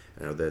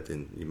 I know that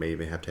then you may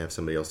even have to have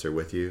somebody else there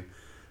with you,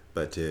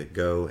 but to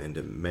go and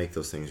to make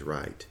those things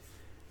right.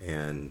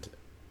 And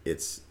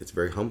it's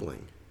very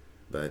humbling.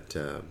 But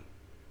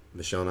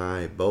Michelle and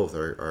I both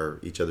are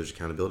each other's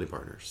accountability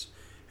partners,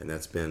 and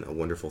that's been a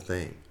wonderful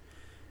thing.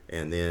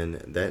 And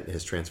then that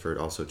has transferred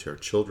also to our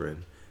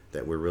children,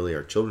 that we're really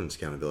our children's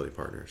accountability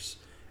partners.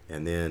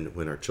 And then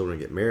when our children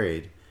get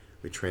married,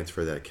 we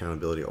transfer that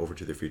accountability over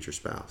to their future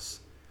spouse.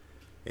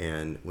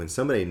 And when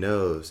somebody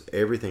knows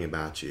everything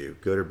about you,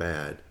 good or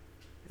bad,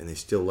 and they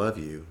still love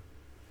you,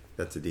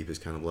 that's the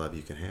deepest kind of love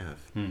you can have.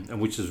 And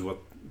which is what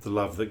the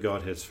love that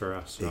God has for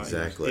us, right?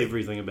 Exactly.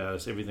 Everything about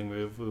us, everything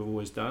we've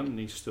always done, and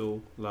He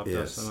still loved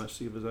us so much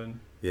to give His own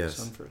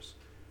Son for us.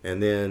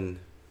 And then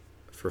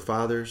for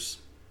fathers,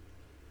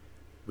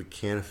 we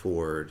can't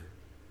afford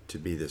to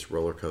be this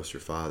roller coaster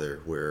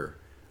father where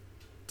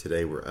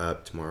today we're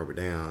up, tomorrow we're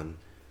down,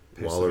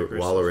 while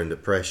we're in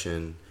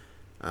depression.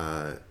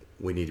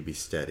 We need to be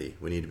steady.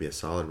 We need to be a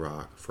solid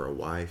rock for our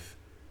wife,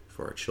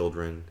 for our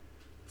children,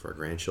 for our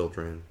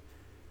grandchildren.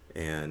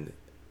 And,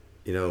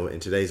 in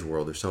today's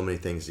world, there's so many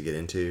things to get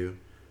into,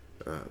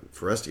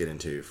 for us to get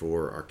into,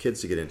 for our kids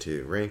to get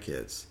into,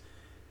 grandkids.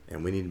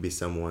 And we need to be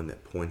someone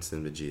that points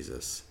them to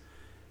Jesus.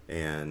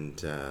 And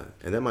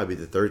that might be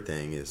the third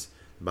thing is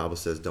the Bible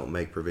says don't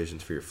make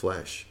provisions for your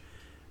flesh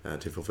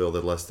to fulfill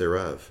the lust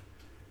thereof.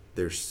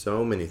 There's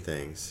so many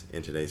things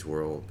in today's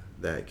world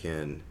that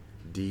can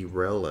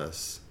derail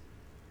us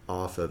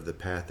off of the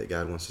path that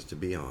God wants us to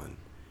be on.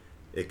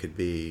 It could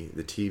be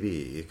the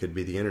TV. It could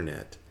be the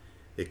internet.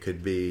 It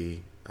could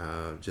be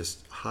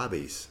just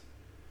hobbies.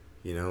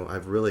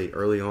 I've really,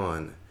 early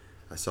on,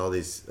 I saw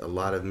a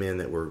lot of men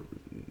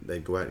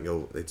they'd go out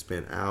and they'd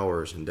spend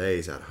hours and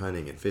days out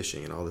hunting and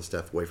fishing and all this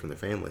stuff away from their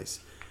families.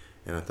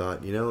 And I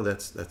thought,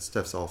 that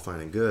stuff's all fine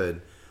and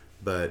good,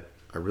 but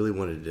I really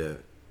wanted to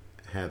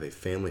have a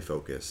family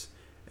focus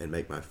and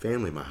make my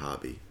family my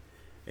hobby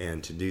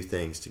and to do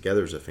things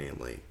together as a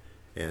family.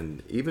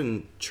 And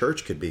even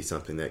church could be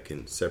something that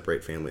can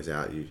separate families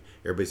out.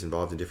 Everybody's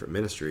involved in different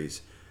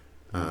ministries.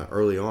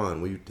 Early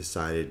on, we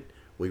decided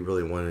we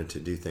really wanted to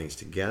do things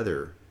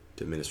together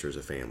to minister as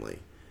a family.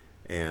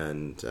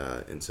 And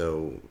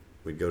so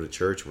we'd go to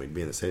church and we'd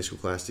be in the Sunday school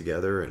class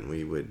together, and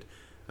we would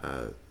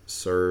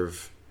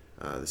serve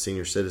the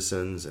senior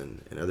citizens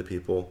and other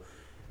people.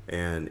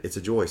 And it's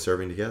a joy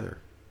serving together.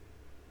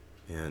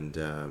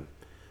 And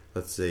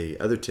let's see,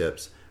 other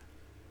tips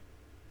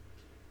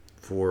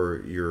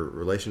for your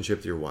relationship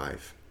with your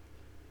wife.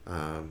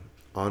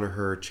 Honor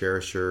her,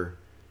 cherish her,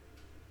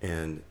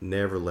 and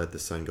never let the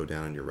sun go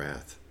down in your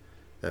wrath.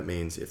 That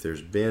means if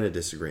there's been a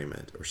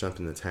disagreement or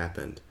something that's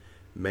happened,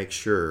 make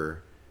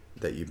sure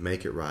that you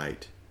make it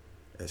right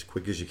as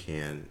quick as you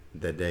can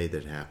the day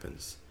that it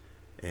happens.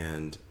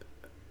 And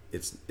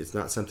it's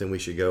not something we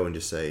should go and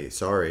just say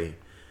sorry.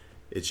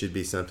 It should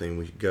be something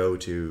we go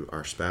to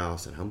our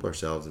spouse and humble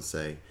ourselves and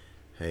say,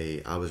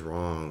 hey, I was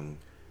wrong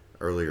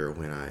earlier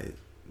when I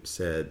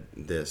said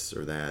this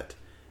or that,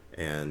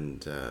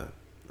 and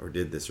or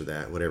did this or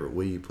that, whatever.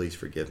 Will you please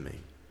forgive me?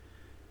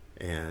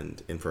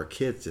 And for our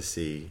kids to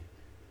see,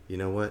 you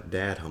know what,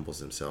 Dad humbles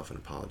himself and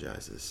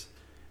apologizes.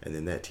 And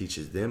then that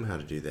teaches them how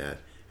to do that.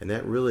 And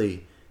that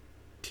really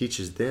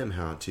teaches them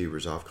how to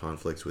resolve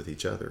conflicts with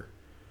each other.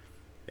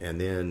 And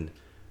then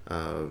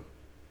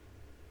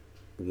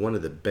one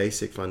of the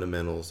basic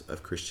fundamentals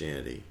of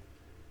Christianity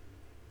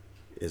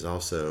is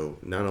also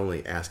not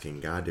only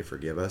asking God to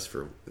forgive us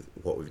for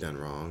what we've done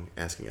wrong,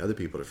 asking other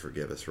people to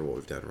forgive us for what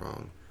we've done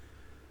wrong,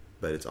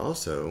 but it's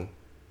also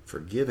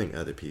forgiving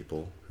other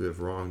people who have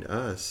wronged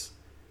us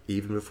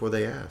even before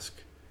they ask.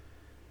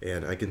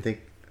 And I can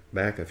think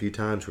back a few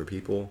times where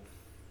people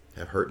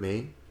have hurt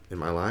me in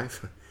my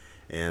life,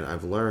 and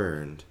I've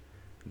learned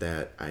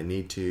that I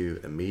need to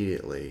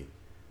immediately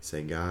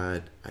say,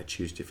 God, I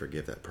choose to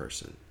forgive that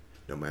person,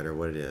 no matter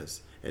what it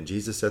is. And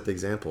Jesus set the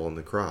example on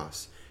the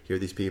cross. Here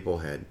these people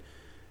had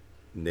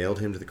nailed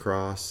him to the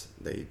cross.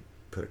 They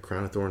put a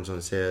crown of thorns on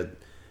his head.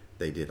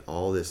 They did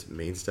all this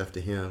mean stuff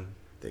to him.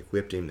 They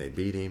whipped him. They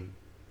beat him.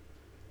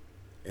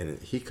 And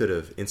he could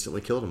have instantly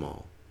killed them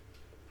all.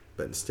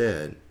 But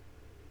instead,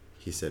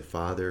 he said,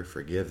 Father,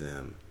 forgive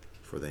them,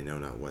 for they know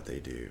not what they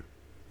do.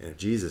 And if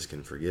Jesus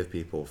can forgive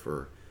people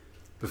for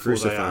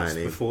crucifying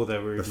him before they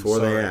were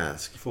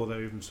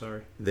even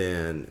sorry,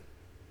 then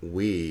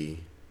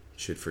we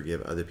should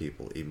forgive other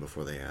people even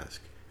before they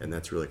ask. And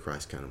that's really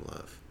Christ's kind of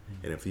love.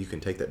 Mm-hmm. And if you can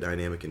take that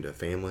dynamic into a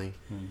family,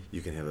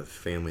 you can have a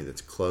family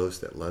that's close,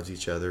 that loves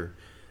each other,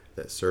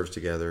 that serves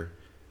together,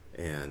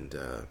 and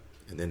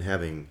then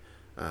having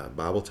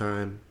Bible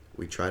time.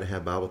 We try to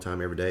have Bible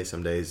time every day.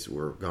 Some days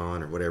we're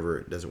gone or whatever,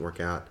 it doesn't work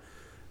out.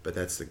 But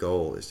that's the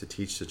goal, is to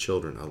teach the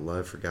children a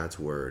love for God's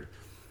Word.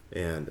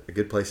 And a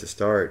good place to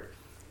start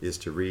is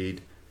to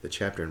read the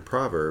chapter in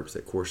Proverbs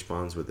that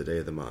corresponds with the day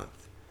of the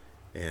month.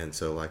 And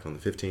so like on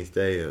the 15th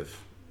day of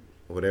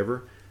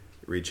whatever,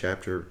 read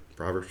chapter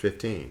Proverbs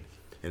 15.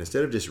 And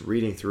instead of just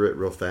reading through it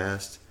real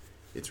fast,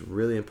 it's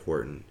really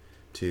important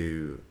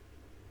to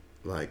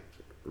like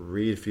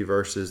read a few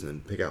verses and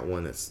then pick out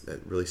one that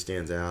really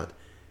stands out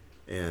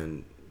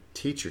and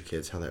teach your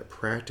kids how that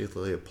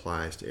practically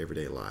applies to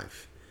everyday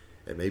life.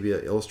 maybe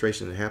an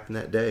illustration that happened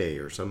that day,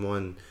 or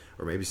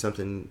maybe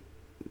something,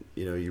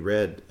 you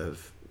read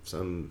of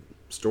some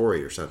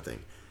story or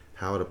something,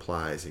 how it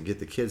applies, and get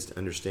the kids to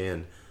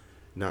understand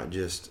not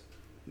just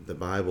the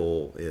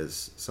Bible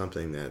is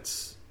something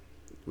that's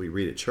we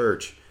read at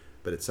church,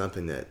 but it's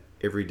something that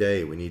every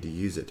day we need to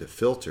use it to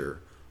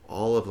filter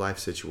all of life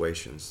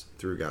situations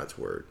through God's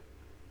Word.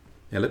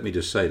 Now, let me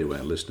just say to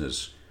our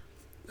listeners,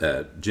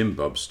 Jim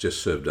Bob's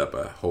just served up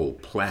a whole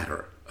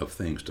platter of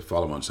things to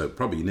follow on, so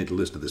probably you need to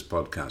listen to this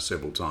podcast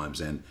several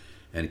times and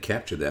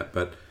capture that.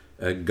 But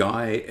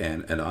Guy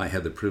and I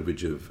had the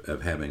privilege of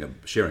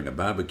sharing a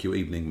barbecue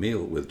evening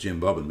meal with Jim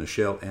Bob and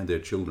Michelle and their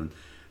children,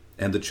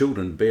 and the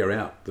children bear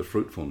out the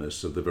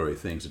fruitfulness of the very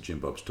things that Jim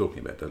Bob's talking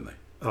about, don't they?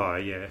 Oh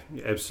yeah,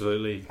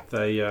 absolutely.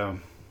 They,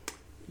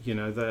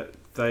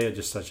 they are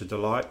just such a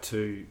delight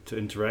to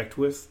interact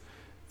with.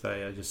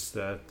 They are just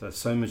they're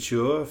so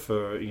mature.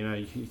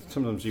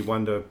 Sometimes you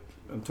wonder.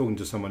 I'm talking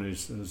to someone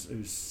who's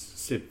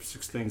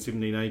 16,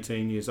 17,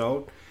 18 years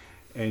old,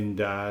 and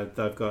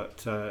they've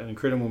got an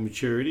incredible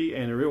maturity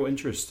and a real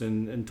interest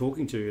in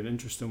talking to you, an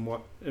interest in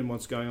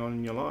what's going on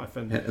in your life.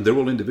 And they're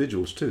all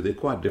individuals too. They're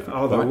quite different.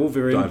 Oh, they're all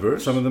very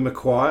diverse. Some of them are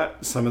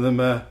quiet. Some of them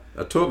are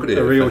talkative.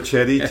 A real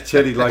chatty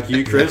like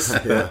you, Chris.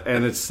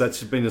 And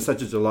it's been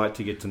such a delight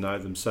to get to know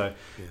them. So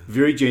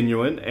very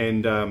genuine.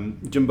 And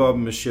Jim Bob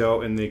and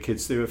Michelle and their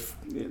kids. There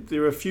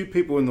are a few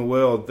people in the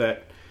world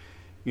that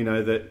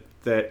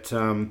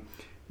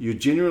you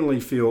genuinely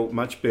feel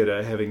much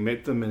better having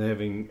met them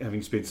and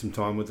having spent some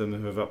time with them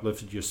who have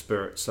uplifted your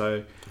spirit.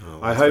 So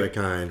I hope, very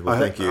kind. Well,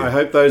 thank you. I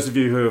hope those of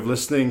you who are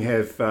listening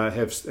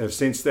have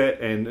sensed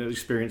that and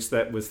experienced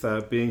that with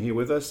being here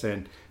with us.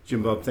 And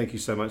Jim Bob, thank you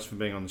so much for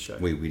being on the show.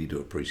 We really do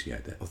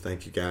appreciate that. Well,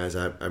 thank you guys.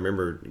 I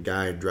remember a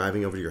guy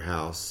driving over to your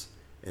house,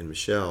 and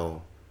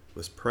Michelle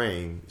was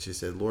praying. She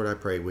said, "Lord, I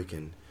pray we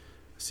can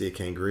see a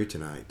kangaroo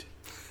tonight."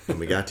 And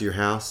we got to your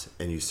house,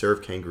 and you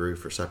served kangaroo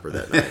for supper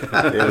that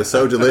night. It was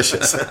so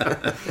delicious.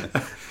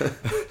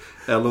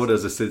 Our Lord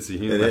has a sense of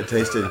humor. And it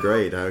tasted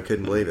great. I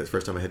couldn't believe it. It's the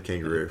first time I had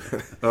kangaroo.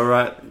 All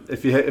right.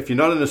 If you're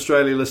not in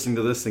Australia listening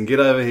to this, then get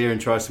over here and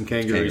try some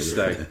kangaroo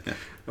steak.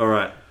 All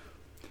right.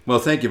 Well,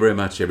 thank you very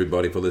much,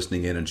 everybody, for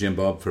listening in, and Jim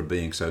Bob for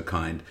being so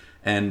kind.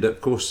 And,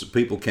 of course,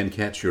 people can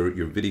catch your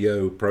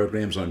video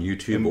programs on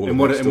YouTube. And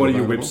what are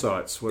your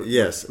websites?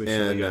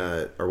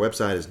 Our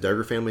website is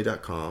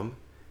duggarfamily.com.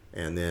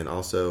 And then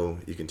also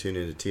you can tune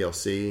into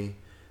TLC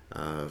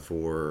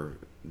for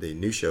the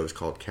new show is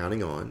called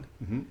Counting On.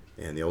 Mm-hmm.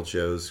 And the old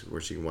shows,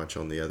 which you can watch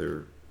on the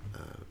other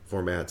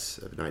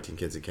formats of 19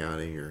 Kids and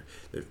Counting, or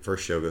the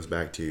first show goes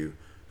back to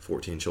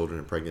 14 Children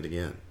and Pregnant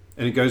Again.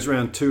 And it goes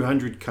around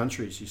 200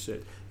 countries, you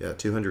said? Yeah,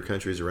 200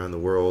 countries around the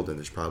world, and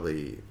there's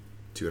probably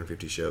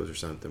 250 shows or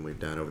something we've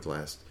done over the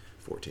last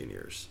 14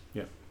 years.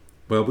 Yeah.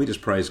 Well, we just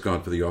praise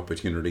God for the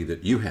opportunity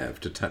that you have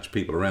to touch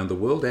people around the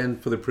world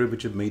and for the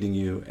privilege of meeting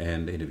you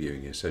and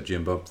interviewing you. So,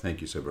 Jim Bob, thank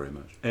you so very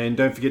much. And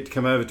don't forget to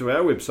come over to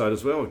our website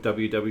as well,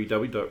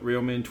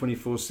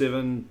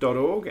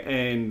 www.realmen247.org,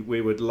 and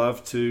we would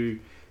love to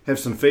have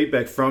some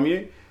feedback from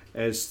you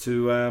as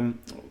to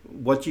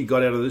what you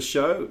got out of this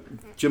show.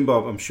 Jim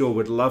Bob, I'm sure,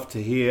 would love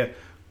to hear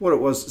what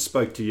it was that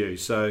spoke to you.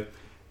 So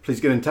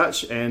please get in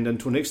touch, and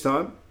until next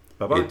time,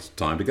 bye-bye. It's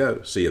time to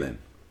go. See you then.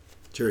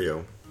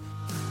 Cheerio.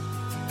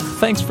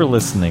 Thanks for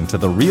listening to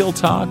the Real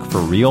Talk for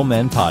Real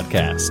Men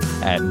podcast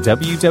at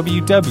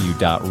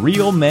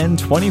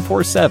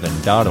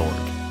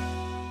www.realmen247.org.